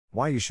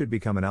Why you should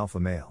become an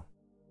alpha male.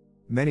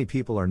 Many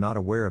people are not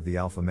aware of the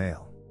alpha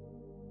male.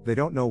 They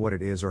don't know what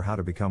it is or how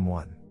to become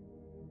one.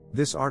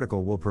 This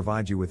article will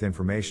provide you with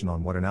information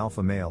on what an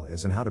alpha male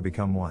is and how to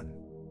become one.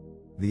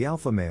 The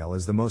alpha male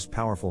is the most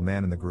powerful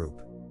man in the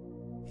group.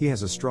 He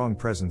has a strong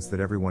presence that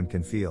everyone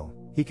can feel,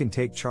 he can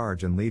take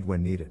charge and lead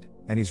when needed,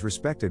 and he's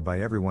respected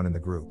by everyone in the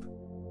group.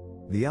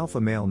 The alpha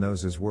male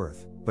knows his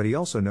worth, but he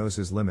also knows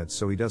his limits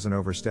so he doesn't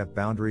overstep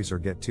boundaries or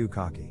get too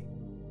cocky.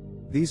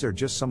 These are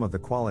just some of the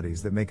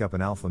qualities that make up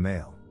an alpha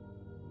male.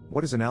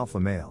 What is an alpha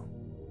male?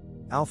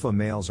 Alpha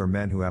males are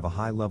men who have a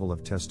high level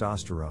of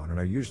testosterone and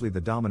are usually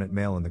the dominant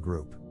male in the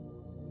group.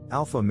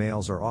 Alpha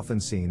males are often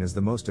seen as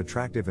the most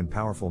attractive and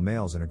powerful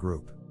males in a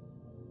group.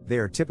 They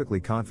are typically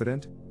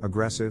confident,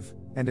 aggressive,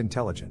 and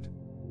intelligent.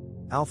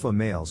 Alpha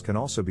males can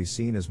also be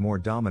seen as more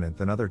dominant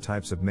than other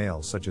types of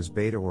males such as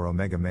beta or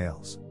omega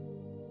males.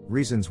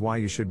 Reasons why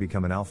you should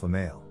become an alpha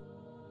male.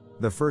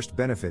 The first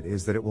benefit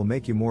is that it will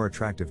make you more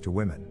attractive to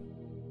women.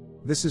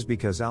 This is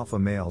because alpha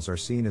males are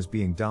seen as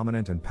being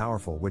dominant and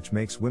powerful, which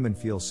makes women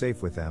feel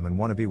safe with them and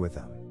want to be with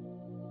them.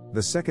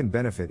 The second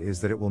benefit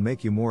is that it will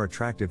make you more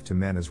attractive to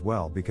men as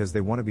well because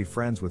they want to be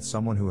friends with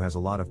someone who has a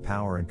lot of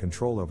power and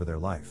control over their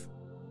life.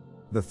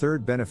 The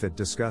third benefit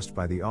discussed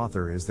by the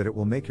author is that it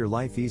will make your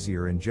life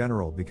easier in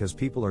general because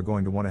people are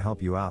going to want to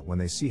help you out when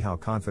they see how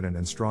confident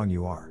and strong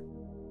you are.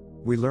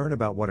 We learn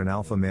about what an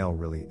alpha male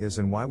really is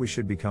and why we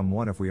should become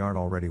one if we aren't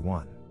already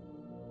one.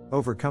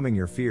 Overcoming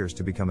your fears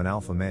to become an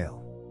alpha male.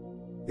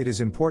 It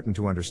is important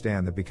to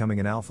understand that becoming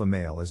an alpha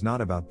male is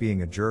not about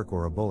being a jerk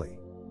or a bully.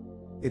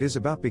 It is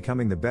about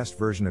becoming the best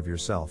version of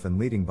yourself and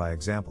leading by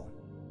example.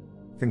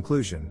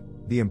 Conclusion: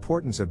 the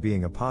importance of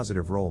being a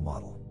positive role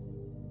model.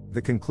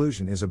 The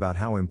conclusion is about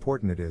how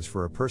important it is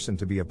for a person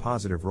to be a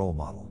positive role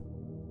model.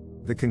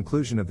 The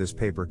conclusion of this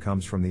paper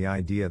comes from the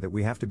idea that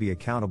we have to be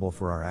accountable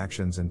for our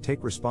actions and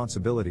take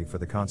responsibility for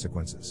the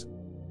consequences.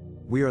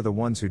 We are the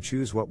ones who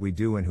choose what we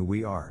do and who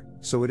we are,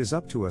 so it is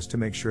up to us to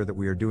make sure that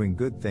we are doing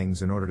good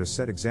things in order to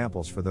set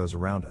examples for those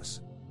around us.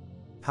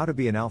 How to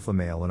be an alpha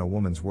male in a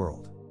woman's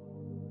world.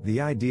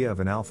 The idea of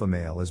an alpha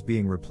male is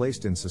being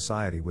replaced in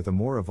society with a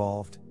more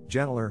evolved,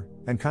 gentler,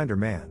 and kinder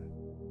man.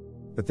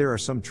 But there are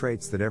some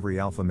traits that every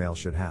alpha male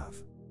should have.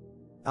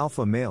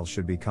 Alpha males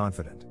should be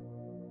confident.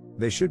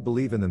 They should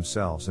believe in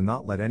themselves and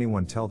not let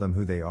anyone tell them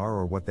who they are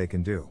or what they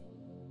can do.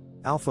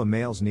 Alpha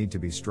males need to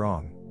be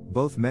strong,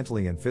 both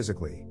mentally and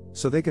physically,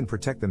 so they can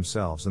protect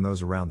themselves and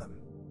those around them.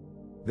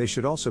 They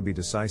should also be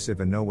decisive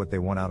and know what they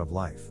want out of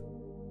life.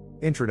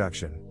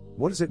 Introduction: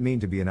 what does it mean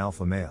to be an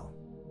alpha male?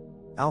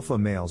 Alpha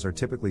males are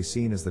typically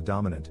seen as the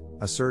dominant,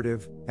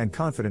 assertive, and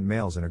confident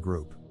males in a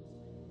group.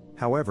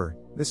 However,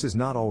 this is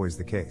not always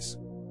the case.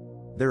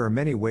 There are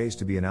many ways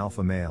to be an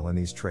alpha male, and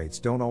these traits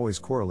don't always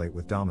correlate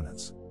with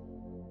dominance.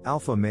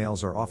 Alpha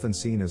males are often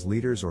seen as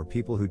leaders or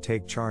people who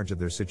take charge of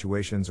their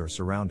situations or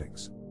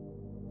surroundings.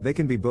 They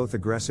can be both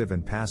aggressive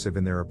and passive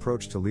in their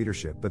approach to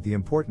leadership, but the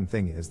important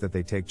thing is that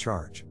they take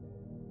charge.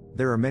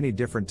 There are many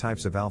different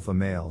types of alpha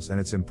males, and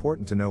it's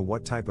important to know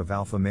what type of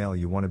alpha male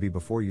you want to be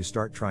before you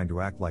start trying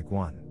to act like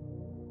one.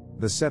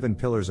 The 7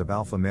 Pillars of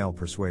Alpha Male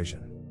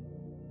Persuasion.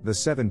 The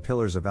 7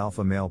 Pillars of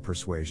Alpha Male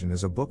Persuasion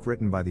is a book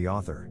written by the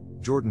author,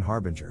 Jordan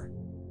Harbinger.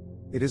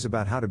 It is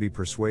about how to be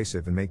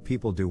persuasive and make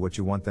people do what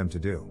you want them to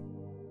do.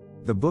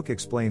 The book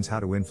explains how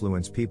to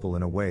influence people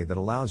in a way that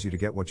allows you to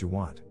get what you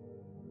want.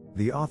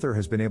 The author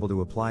has been able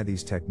to apply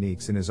these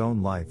techniques in his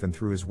own life and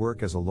through his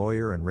work as a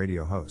lawyer and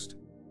radio host.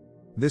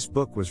 This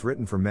book was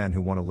written for men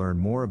who want to learn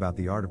more about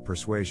the art of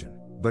persuasion,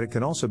 but it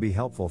can also be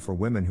helpful for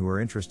women who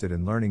are interested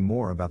in learning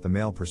more about the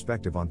male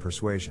perspective on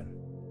persuasion.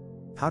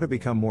 How to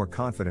become more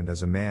confident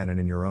as a man and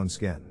in your own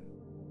skin.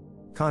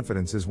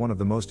 Confidence is one of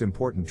the most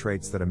important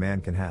traits that a man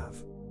can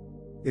have.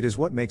 It is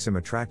what makes him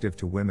attractive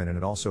to women, and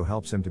it also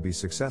helps him to be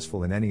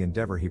successful in any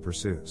endeavor he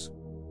pursues.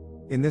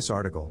 In this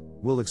article,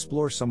 we'll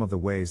explore some of the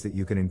ways that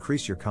you can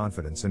increase your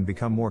confidence and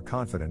become more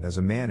confident as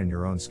a man in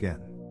your own skin.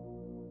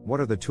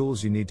 What are the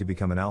tools you need to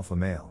become an alpha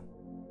male?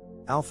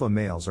 Alpha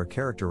males are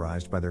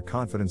characterized by their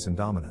confidence and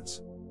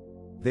dominance.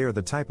 They are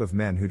the type of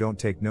men who don't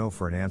take no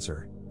for an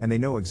answer, and they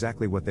know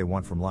exactly what they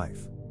want from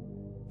life.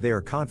 They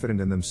are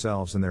confident in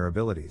themselves and their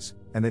abilities,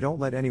 and they don't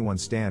let anyone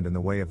stand in the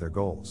way of their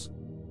goals.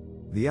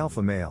 The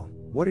alpha male,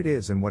 what it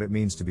is and what it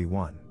means to be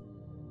one.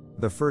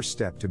 The first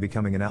step to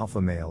becoming an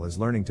alpha male is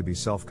learning to be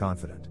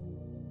self-confident.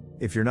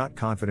 If you're not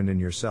confident in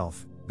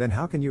yourself, then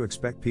how can you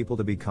expect people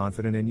to be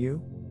confident in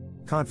you?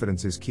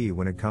 Confidence is key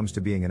when it comes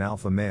to being an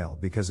alpha male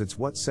because it's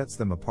what sets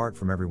them apart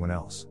from everyone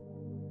else.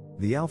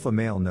 The alpha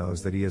male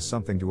knows that he has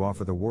something to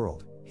offer the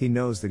world, he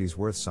knows that he's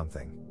worth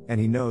something, and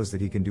he knows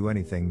that he can do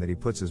anything that he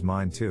puts his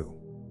mind to.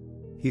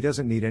 He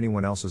doesn't need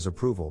anyone else's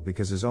approval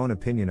because his own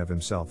opinion of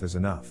himself is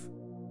enough.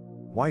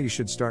 Why you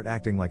should start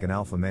acting like an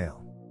alpha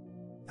male.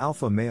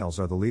 Alpha males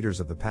are the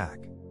leaders of the pack.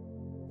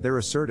 They're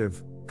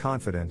assertive,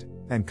 confident,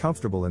 and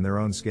comfortable in their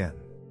own skin.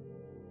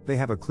 They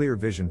have a clear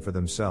vision for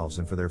themselves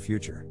and for their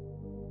future.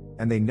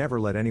 And they never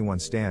let anyone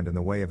stand in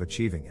the way of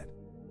achieving it.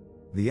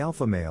 The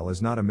alpha male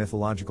is not a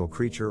mythological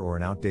creature or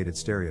an outdated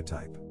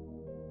stereotype.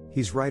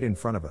 He's right in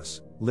front of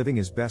us, living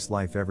his best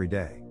life every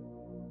day.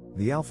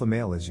 The alpha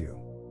male is you.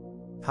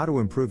 How to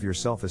improve your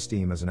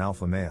self-esteem as an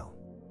alpha male.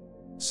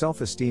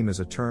 Self-esteem is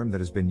a term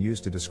that has been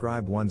used to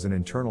describe one's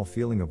internal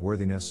feeling of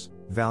worthiness,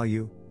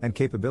 value, and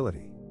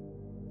capability.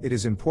 It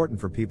is important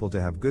for people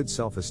to have good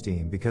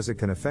self-esteem because it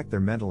can affect their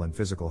mental and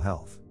physical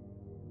health.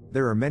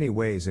 There are many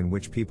ways in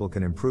which people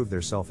can improve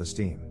their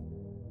self-esteem.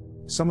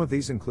 Some of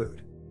these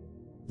include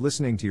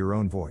listening to your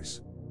own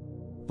voice,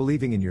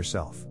 believing in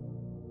yourself,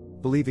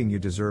 believing you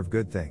deserve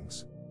good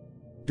things,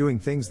 doing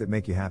things that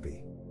make you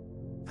happy.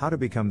 How to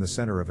become the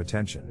center of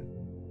attention.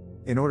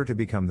 In order to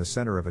become the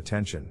center of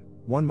attention,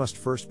 one must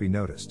first be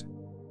noticed.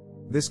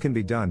 This can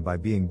be done by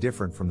being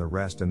different from the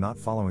rest and not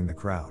following the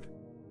crowd.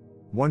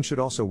 One should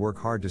also work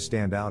hard to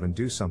stand out and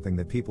do something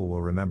that people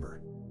will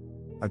remember.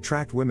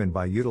 Attract women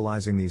by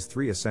utilizing these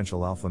 3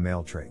 essential alpha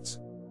male traits.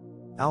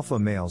 Alpha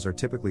males are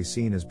typically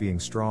seen as being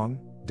strong,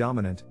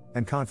 dominant,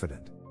 and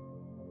confident.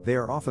 They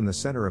are often the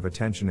center of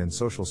attention in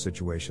social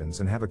situations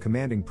and have a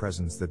commanding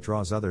presence that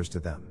draws others to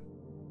them.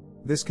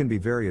 This can be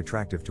very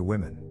attractive to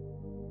women.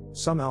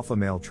 Some alpha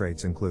male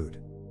traits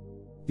include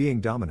being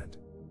dominant,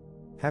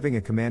 having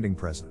a commanding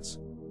presence,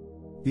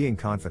 being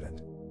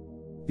confident,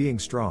 being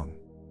strong.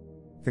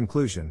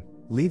 Conclusion: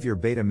 leave your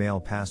beta male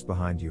past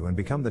behind you and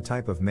become the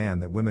type of man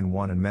that women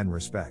want and men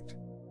respect.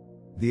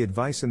 The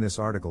advice in this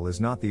article is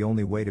not the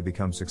only way to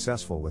become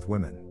successful with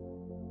women.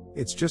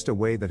 It's just a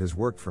way that has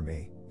worked for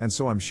me, and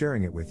so I'm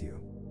sharing it with you.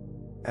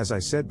 As I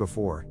said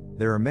before,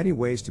 there are many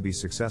ways to be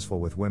successful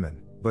with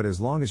women, but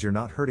as long as you're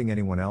not hurting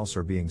anyone else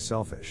or being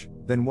selfish,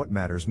 then what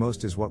matters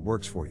most is what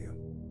works for you.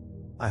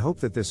 I hope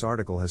that this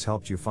article has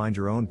helped you find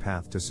your own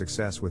path to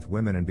success with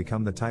women and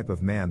become the type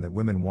of man that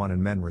women want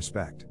and men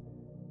respect.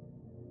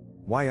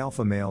 Why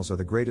alpha males are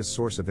the greatest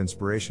source of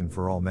inspiration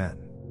for all men.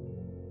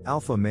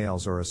 Alpha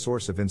males are a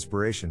source of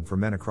inspiration for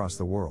men across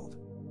the world.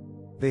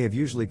 They have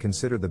usually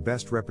considered the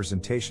best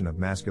representation of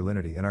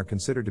masculinity and are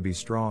considered to be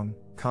strong,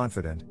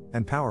 confident,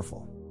 and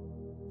powerful.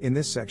 In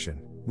this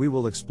section, we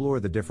will explore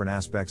the different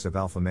aspects of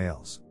alpha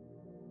males.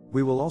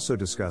 We will also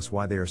discuss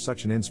why they are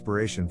such an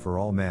inspiration for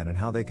all men and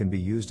how they can be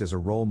used as a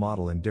role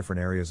model in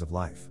different areas of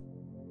life.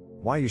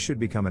 Why you should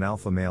become an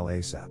alpha male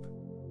ASAP.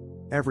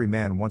 Every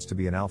man wants to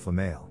be an alpha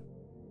male.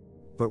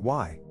 But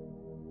why?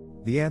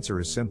 The answer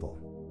is simple.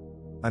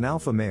 An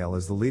alpha male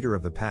is the leader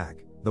of the pack,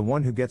 the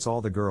one who gets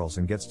all the girls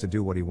and gets to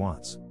do what he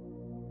wants.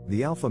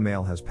 The alpha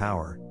male has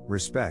power,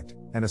 respect,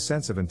 and a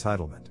sense of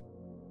entitlement.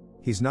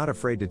 He's not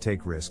afraid to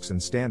take risks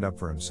and stand up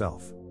for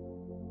himself.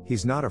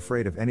 He's not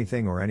afraid of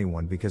anything or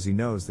anyone because he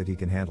knows that he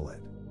can handle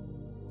it.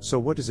 So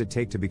what does it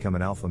take to become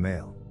an alpha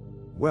male?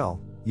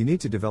 Well, you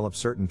need to develop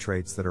certain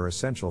traits that are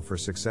essential for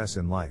success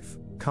in life: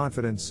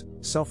 confidence,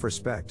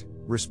 self-respect,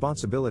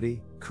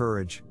 responsibility,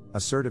 courage,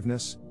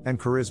 assertiveness, and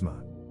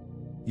charisma.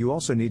 You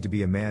also need to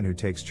be a man who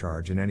takes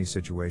charge in any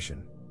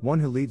situation, one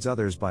who leads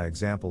others by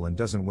example and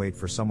doesn't wait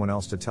for someone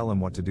else to tell him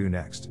what to do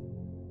next.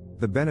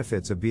 The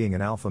benefits of being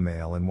an alpha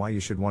male and why you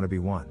should want to be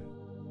one.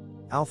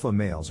 Alpha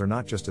males are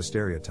not just a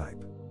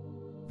stereotype.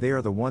 They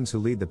are the ones who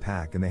lead the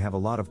pack and they have a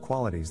lot of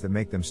qualities that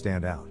make them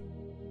stand out.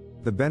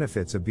 The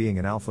benefits of being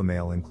an alpha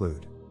male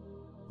include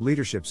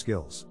leadership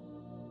skills,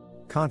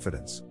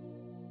 confidence,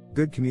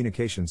 good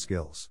communication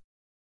skills,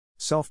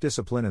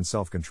 self-discipline and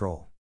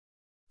self-control,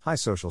 high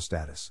social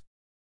status.